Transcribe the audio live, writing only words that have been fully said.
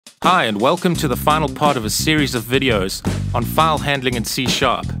Hi, and welcome to the final part of a series of videos on file handling in C#.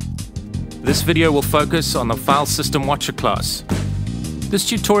 This video will focus on the FileSystemWatcher class. This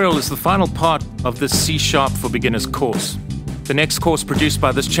tutorial is the final part of this C# for Beginners course. The next course produced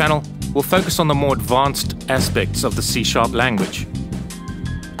by this channel will focus on the more advanced aspects of the C# language.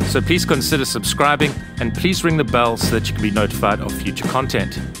 So please consider subscribing and please ring the bell so that you can be notified of future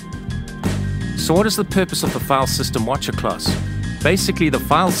content. So what is the purpose of the FileSystemWatcher class? Basically, the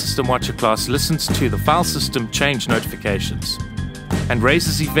FileSystemWatcher class listens to the file system change notifications and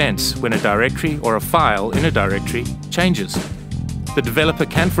raises events when a directory or a file in a directory changes. The developer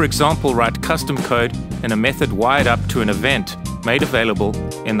can, for example, write custom code in a method wired up to an event made available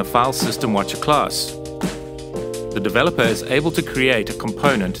in the FileSystemWatcher class. The developer is able to create a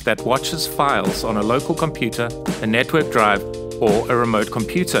component that watches files on a local computer, a network drive, or a remote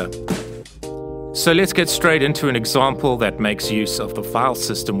computer. So let's get straight into an example that makes use of the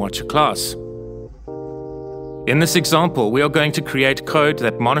FileSystemWatcher class. In this example, we are going to create code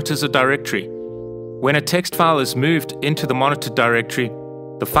that monitors a directory. When a text file is moved into the monitored directory,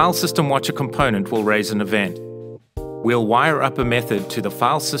 the FileSystemWatcher component will raise an event. We'll wire up a method to the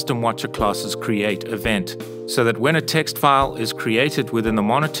FileSystemWatcher class's create event, so that when a text file is created within the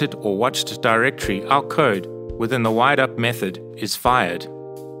monitored or watched directory, our code within the wired up method is fired.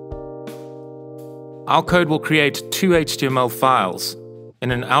 Our code will create two HTML files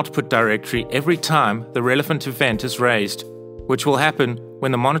in an output directory every time the relevant event is raised, which will happen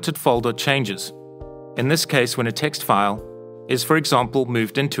when the monitored folder changes. In this case, when a text file is, for example,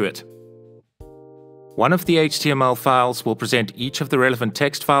 moved into it. One of the HTML files will present each of the relevant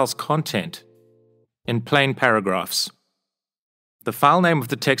text file's content in plain paragraphs. The file name of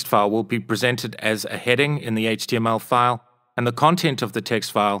the text file will be presented as a heading in the HTML file, and the content of the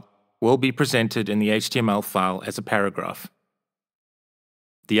text file will be presented in the HTML file as a paragraph.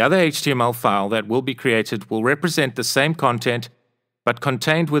 The other HTML file that will be created will represent the same content, but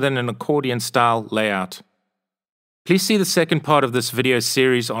contained within an Accordion style layout. Please see the second part of this video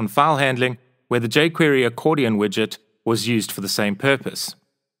series on file handling, where the jQuery Accordion widget was used for the same purpose.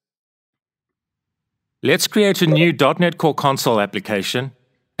 Let's create a new .NET Core Console application,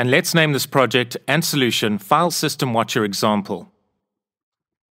 and let's name this project and solution FileSystemWatcher Example.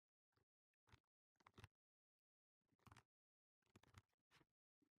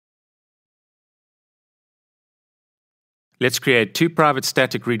 Let's create two private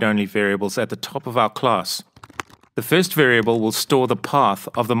static read-only variables at the top of our class. The first variable will store the path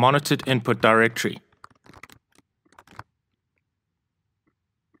of the monitored input directory.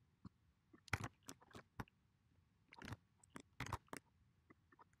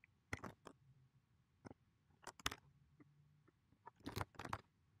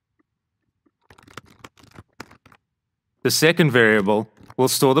 The second variable will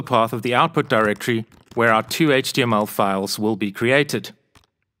store the path of the output directory where our two HTML files will be created.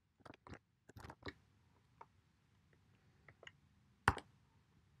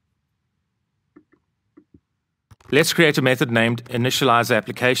 Let's create a method named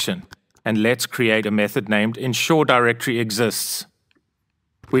initializeApplication, and let's create a method named ensureDirectoryExists.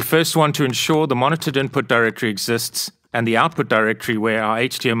 We first want to ensure the monitored input directory exists and the output directory where our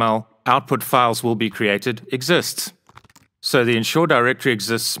HTML output files will be created exists. So the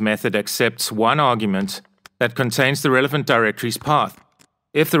ensureDirectoryExists method accepts one argument that contains the relevant directory's path.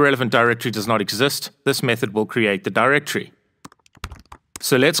 If the relevant directory does not exist, this method will create the directory.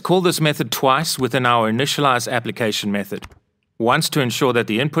 So let's call this method twice within our initializeApplication method. Once to ensure that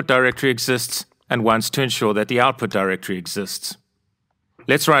the input directory exists, and once to ensure that the output directory exists.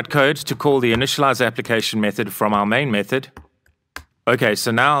 Let's write code to call the initializeApplication method from our main method. Okay,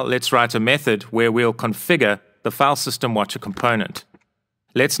 so now let's write a method where we'll configure the FileSystemWatcher component.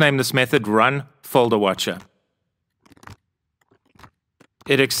 Let's name this method runFolderWatcher.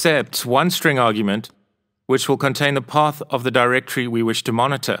 It accepts one string argument, which will contain the path of the directory we wish to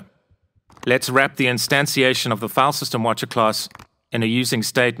monitor. Let's wrap the instantiation of the FileSystemWatcher class in a using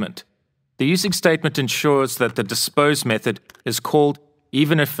statement. The using statement ensures that the dispose method is called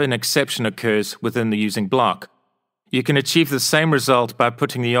even if an exception occurs within the using block. You can achieve the same result by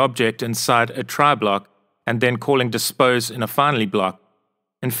putting the object inside a try block and then calling dispose in a finally block.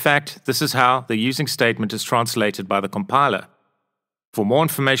 In fact, this is how the using statement is translated by the compiler. For more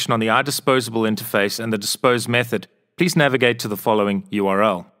information on the iDisposable interface and the dispose method, please navigate to the following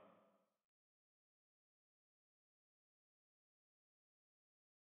URL.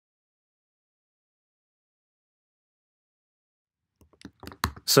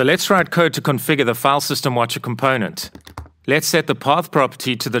 So let's write code to configure the FileSystemWatcher component. Let's set the path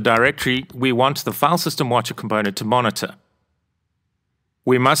property to the directory we want the FileSystemWatcher component to monitor.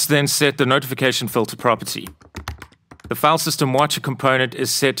 We must then set the notification filter property. The FileSystemWatcher component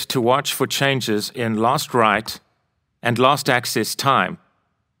is set to watch for changes in last write and last access time,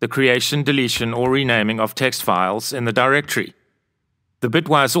 the creation, deletion, or renaming of text files in the directory. The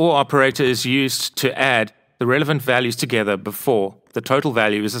bitwise OR operator is used to add the relevant values together before the total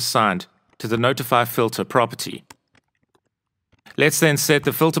value is assigned to the notify filter property. Let's then set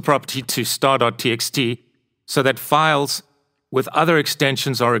the filter property to star.txt so that files with other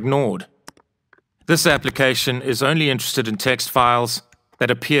extensions are ignored. This application is only interested in text files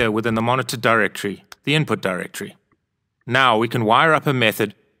that appear within the monitored directory, the input directory. Now we can wire up a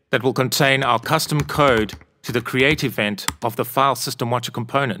method that will contain our custom code to the create event of the FileSystemWatcher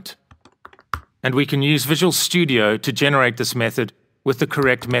component. And we can use Visual Studio to generate this method with the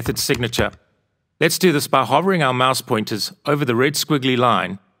correct method signature. Let's do this by hovering our mouse pointers over the red squiggly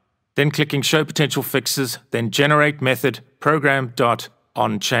line, then clicking Show Potential Fixes, then Generate Method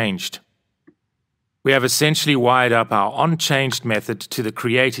Program.onChanged. We have essentially wired up our onChanged method to the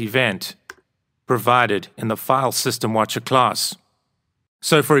create event provided in the FileSystemWatcher class.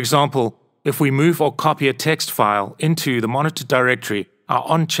 So for example, if we move or copy a text file into the monitored directory, our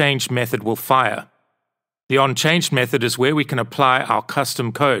onChanged method will fire. The onChanged method is where we can apply our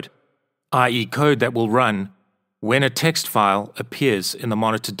custom code, i.e. code that will run when a text file appears in the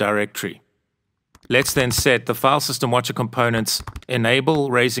monitored directory. Let's then set the FileSystemWatcher component's enable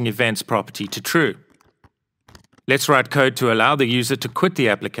raising events property to true. Let's write code to allow the user to quit the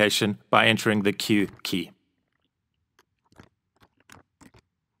application by entering the Q key.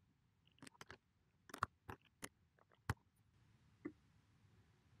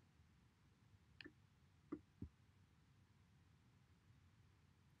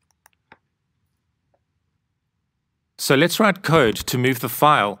 So let's write code to move the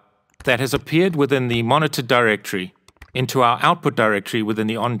file that has appeared within the monitored directory into our output directory within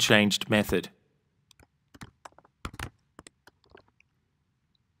the onChanged method.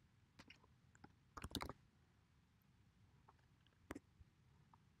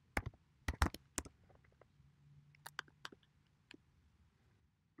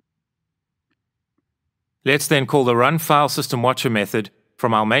 Let's then call the run FileSystemWatcher method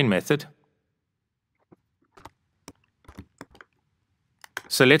from our main method.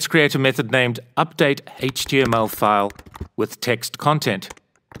 So let's create a method named update HTML file with text content.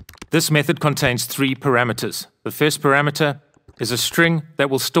 This method contains 3 parameters. The first parameter is a string that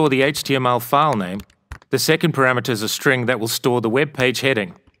will store the HTML file name. The second parameter is a string that will store the web page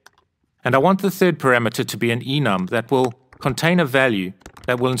heading. And I want the third parameter to be an enum that will contain a value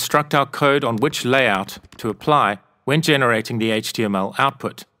that will instruct our code on which layout to apply when generating the HTML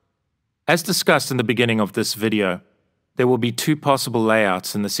output. As discussed in the beginning of this video, there will be 2 possible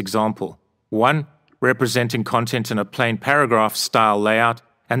layouts in this example. One representing content in a plain paragraph style layout,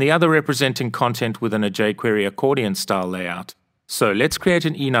 and the other representing content within a jQuery Accordion style layout. So let's create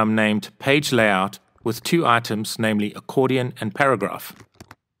an enum named page layout with 2 items, namely Accordion and paragraph.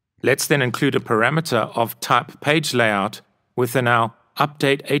 Let's then include a parameter of type page layout within our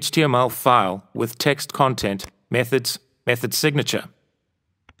update HTML file with text content methods method signature.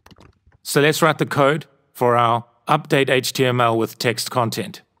 So let's write the code for our update HTML with text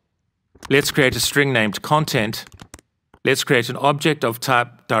content. Let's create a string named content. Let's create an object of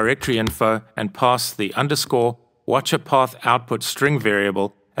type directory info and pass the underscore watcher path output string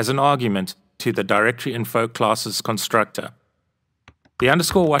variable as an argument to the directory info class's constructor. The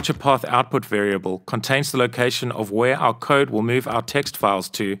underscore watcher path output variable contains the location of where our code will move our text files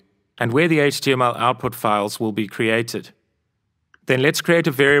to and where the HTML output files will be created. Then let's create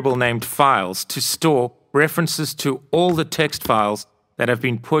a variable named files to store references to all the text files that have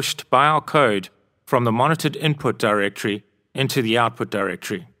been pushed by our code from the monitored input directory into the output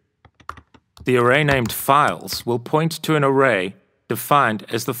directory. The array named files will point to an array defined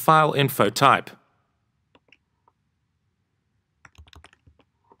as the file info type.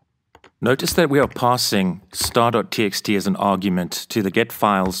 Notice that we are passing star.txt as an argument to the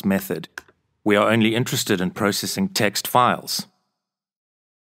getFiles method. We are only interested in processing text files.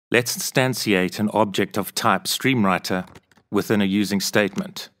 Let's instantiate an object of type StreamWriter within a using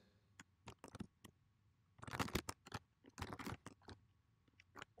statement.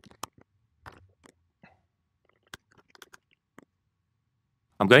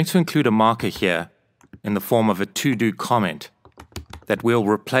 I'm going to include a marker here in the form of a to-do comment that we'll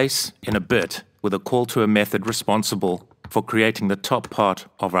replace in a bit with a call to a method responsible for creating the top part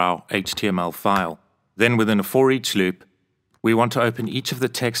of our HTML file. Then within a for each loop, we want to open each of the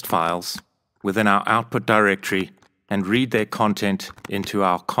text files within our output directory and read their content into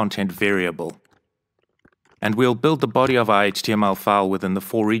our content variable. and we'll build the body of our HTML file within the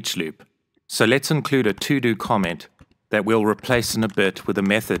for each loop. So let's include a to-do comment that we'll replace in a bit with a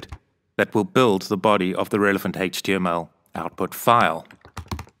method that will build the body of the relevant HTML output file.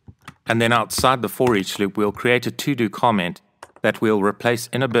 And then outside the for each loop, we'll create a to-do comment that we'll replace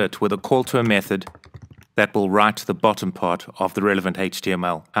in a bit with a call to a method that will write the bottom part of the relevant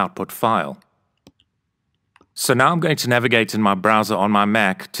HTML output file. So now I'm going to navigate in my browser on my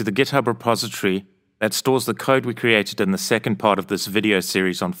Mac to the GitHub repository that stores the code we created in the second part of this video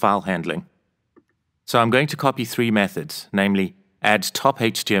series on file handling. So I'm going to copy three methods, namely add top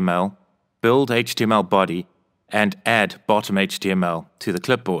HTML, build HTML body, and add bottom HTML to the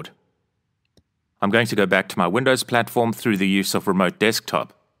clipboard. I'm going to go back to my Windows platform through the use of Remote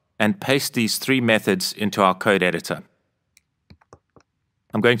Desktop and paste these three methods into our code editor.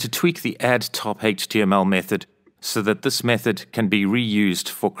 I'm going to tweak the add top HTML method so that this method can be reused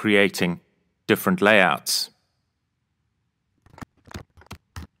for creating different layouts.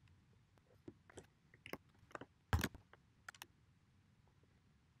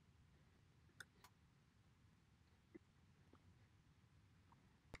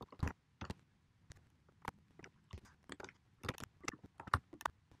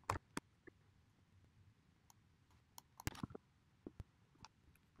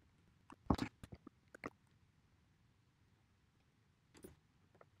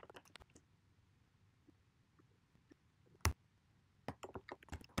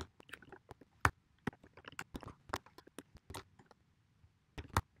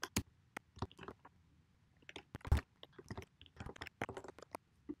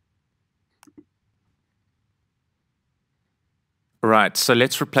 Right, so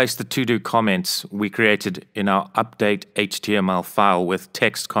let's replace the to-do comments we created in our update HTML file with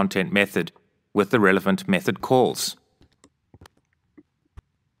text content method with the relevant method calls.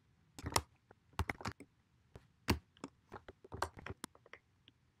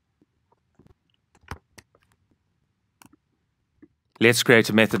 Let's create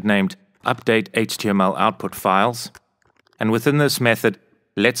a method named update HTML output files, and within this method,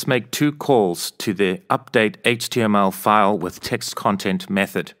 let's make two calls to the update HTML file with text content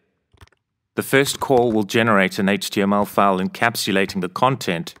method. The first call will generate an HTML file encapsulating the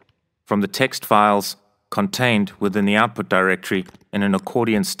content from the text files contained within the output directory in an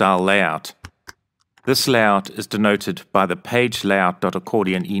accordion style layout. This layout is denoted by the page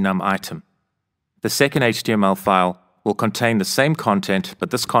layout.accordion enum item. The second HTML file will contain the same content, but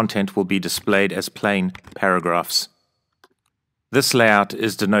this content will be displayed as plain paragraphs. This layout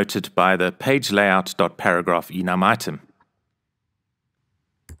is denoted by the page layout.paragraph enum item.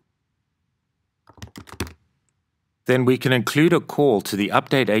 Then we can include a call to the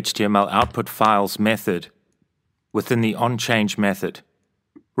update HTML output files method within the onChange method.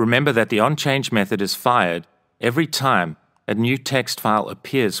 Remember that the onChange method is fired every time a new text file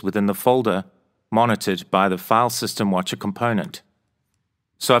appears within the folder monitored by the FileSystemWatcher component.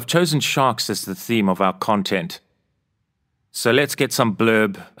 So I've chosen sharks as the theme of our content. So let's get some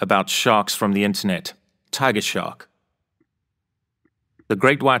blurb about sharks from the internet. Tiger shark, the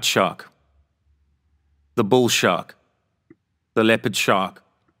great white shark, the bull shark, the leopard shark,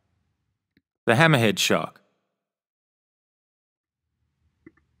 the hammerhead shark.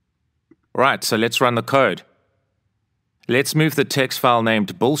 Right, so let's run the code. Let's move the text file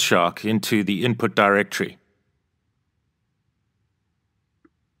named bull shark into the input directory.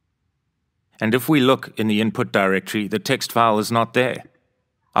 And if we look in the input directory, the text file is not there.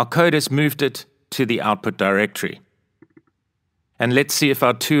 Our code has moved it to the output directory. And let's see if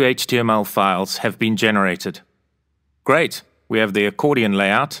our two HTML files have been generated. Great, we have the accordion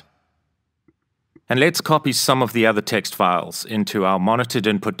layout. And let's copy some of the other text files into our monitored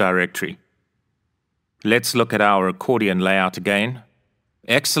input directory. Let's look at our accordion layout again.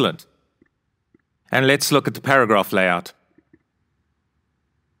 Excellent. And let's look at the paragraph layout.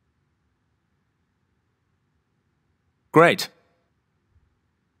 Great.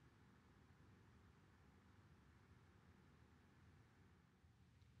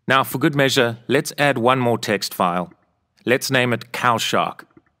 Now, for good measure, let's add one more text file. Let's name it cow shark.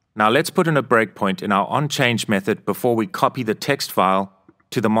 Now let's put in a breakpoint in our onChange method before we copy the text file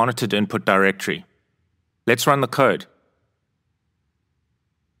to the monitored input directory. Let's run the code.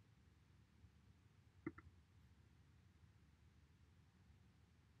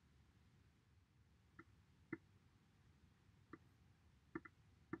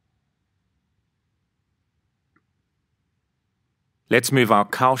 Let's move our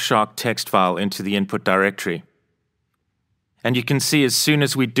cow shark text file into the input directory. And you can see as soon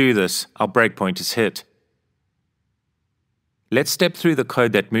as we do this, our breakpoint is hit. Let's step through the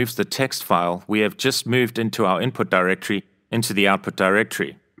code that moves the text file we have just moved into our input directory into the output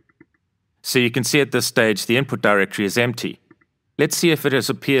directory. So you can see at this stage the input directory is empty. Let's see if it has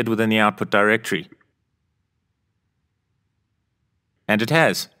appeared within the output directory. And it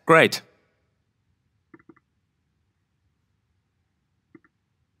has. Great.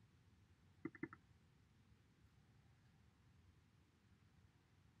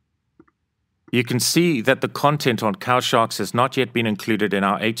 You can see that the content on cow sharks has not yet been included in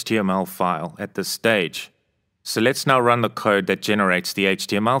our HTML file at this stage. So let's now run the code that generates the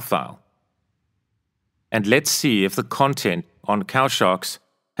HTML file. And let's see if the content on cow sharks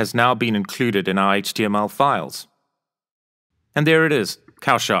has now been included in our HTML files. And there it is,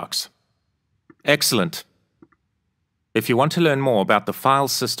 cow sharks. Excellent. If you want to learn more about the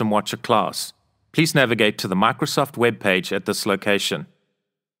FileSystemWatcher class, please navigate to the Microsoft web page at this location.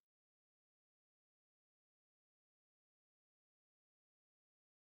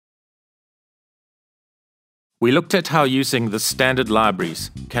 We looked at how using the standard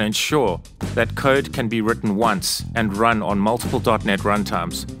libraries can ensure that code can be written once and run on multiple .NET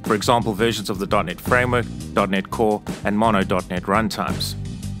runtimes, for example versions of the .NET Framework, .NET Core, and Mono.NET runtimes.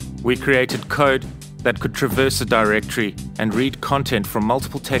 We created code that could traverse a directory and read content from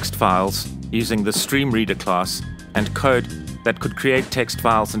multiple text files using the StreamReader class, and code that could create text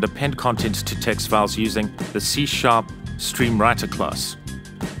files and append content to text files using the C# StreamWriter class.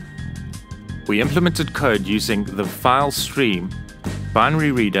 We implemented code using the FileStream,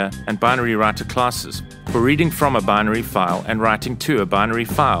 binary reader, and binary writer classes for reading from a binary file and writing to a binary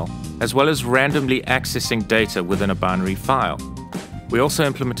file, as well as randomly accessing data within a binary file. We also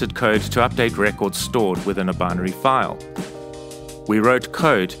implemented code to update records stored within a binary file. We wrote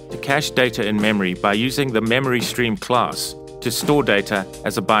code to cache data in memory by using the MemoryStream class to store data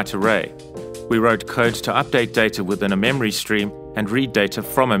as a byte array. We wrote code to update data within a memory stream and read data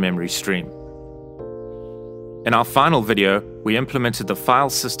from a memory stream. In our final video, we implemented the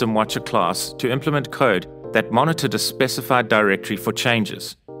FileSystemWatcher class to implement code that monitored a specified directory for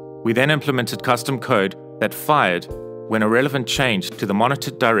changes. We then implemented custom code that fired when a relevant change to the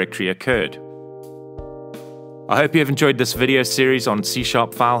monitored directory occurred. I hope you have enjoyed this video series on C#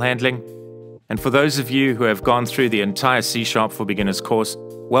 file handling. And for those of you who have gone through the entire C# for Beginners course,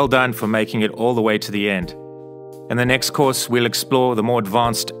 well done for making it all the way to the end. In the next course, we'll explore the more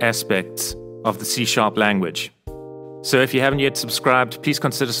advanced aspects of the C# language. So if you haven't yet subscribed, please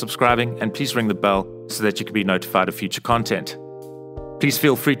consider subscribing and please ring the bell so that you can be notified of future content. Please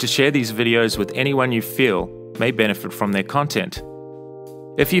feel free to share these videos with anyone you feel may benefit from their content.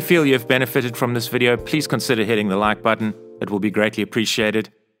 If you feel you have benefited from this video, please consider hitting the like button. It will be greatly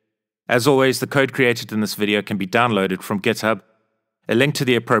appreciated. As always, the code created in this video can be downloaded from GitHub. A link to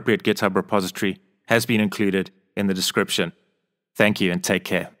the appropriate GitHub repository has been included in the description. Thank you and take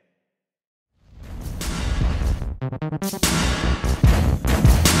care.